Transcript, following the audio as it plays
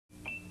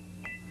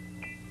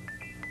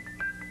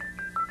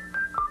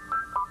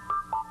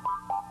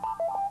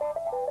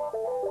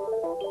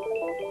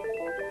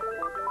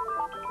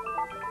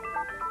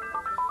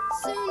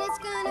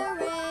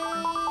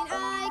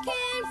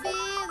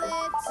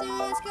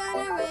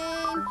gonna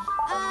rain.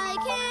 I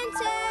can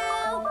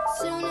tell.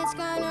 Soon it's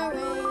gonna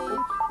rain.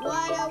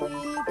 What are we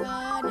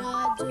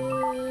gonna do?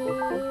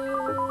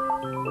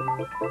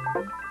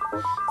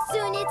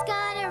 Soon it's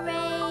gonna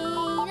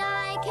rain.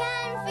 I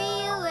can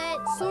feel it.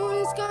 Soon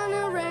it's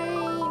gonna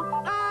rain.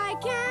 I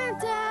can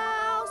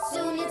tell.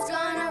 Soon it's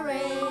gonna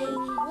rain.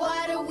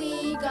 What are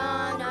we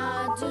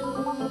gonna do?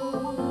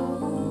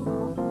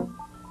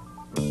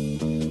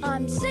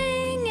 I'm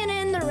singing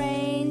in the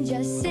rain,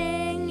 just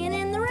singing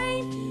in the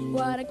rain.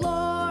 What a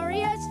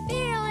glorious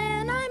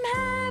feeling, I'm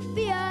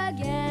happy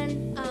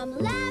again. I'm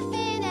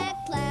laughing at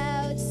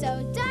clouds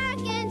so dark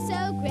and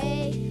so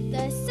gray.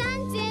 The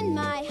sun's in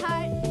my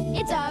heart,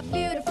 it's a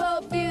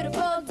beautiful,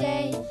 beautiful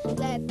day.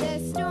 Let the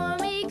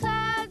stormy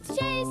clouds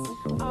chase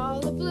all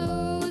the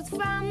blues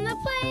from the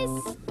place.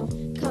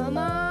 Come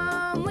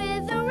on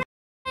with the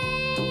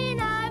rain,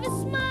 I've a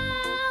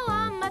smile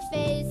on my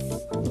face.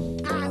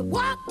 I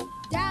walk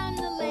down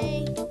the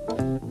lane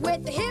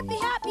with the hippie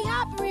hoppy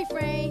hoppy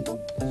refrain.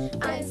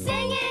 I'm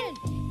singing,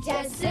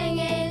 just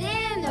singing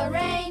in the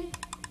rain.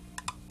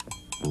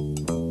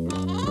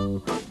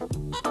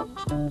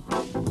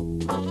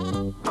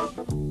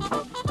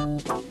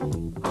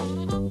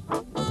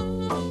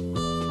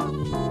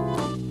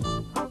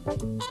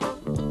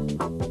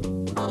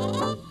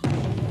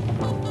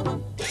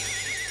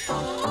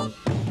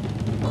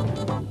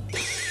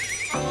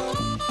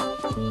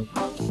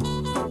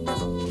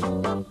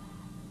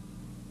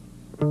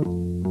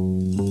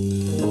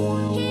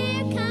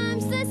 Here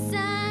comes the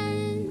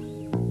sun.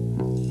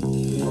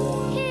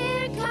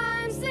 Here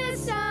comes the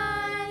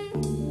sun.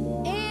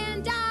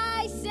 And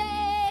I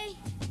say,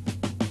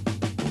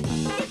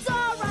 it's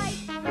all right.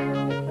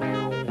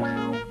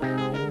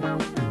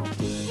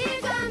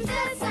 Here comes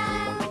the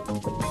sun.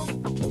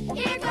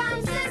 Here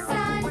comes the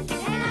sun.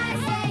 And I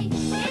say,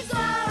 it's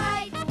all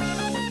right.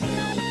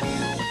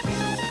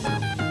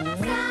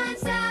 Sun,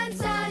 sun,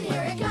 sun,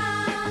 here it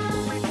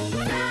comes.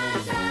 Sun,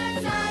 sun,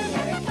 sun,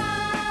 here it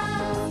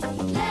comes.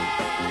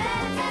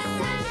 Let the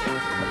sun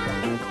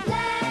shine.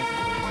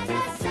 Let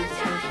the sun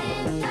shine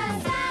in the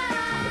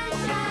sunshine.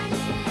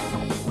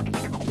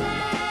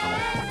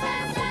 Let the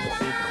sun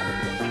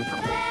shine.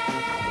 Let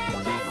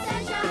the sun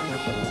shine in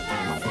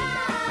the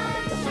sunshine.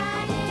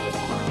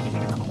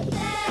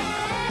 Let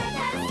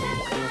the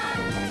sun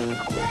shine.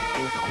 Let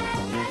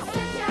the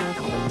sun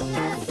shine in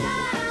the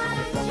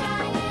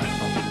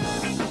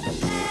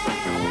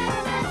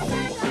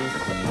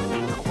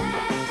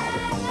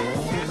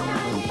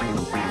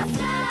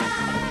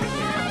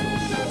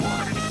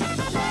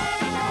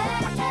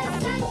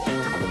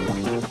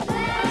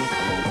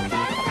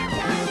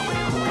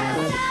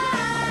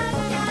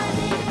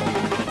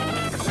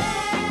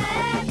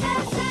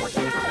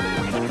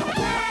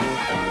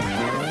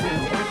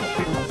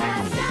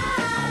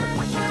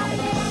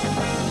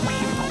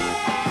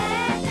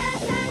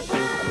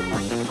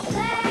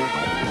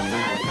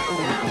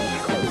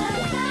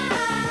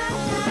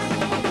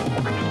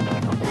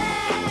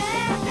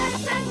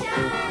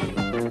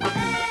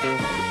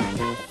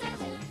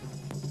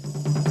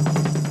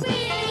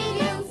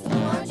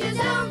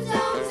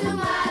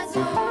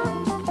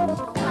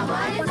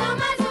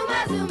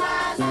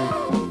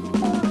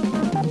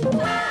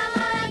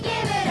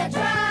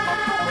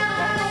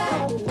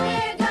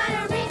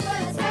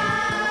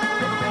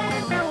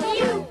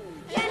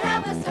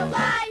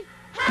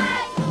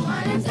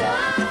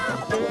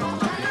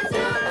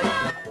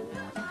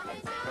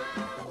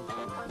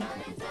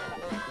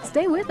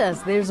Stay with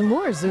us. There's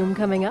more Zoom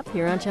coming up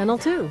here on Channel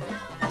 2.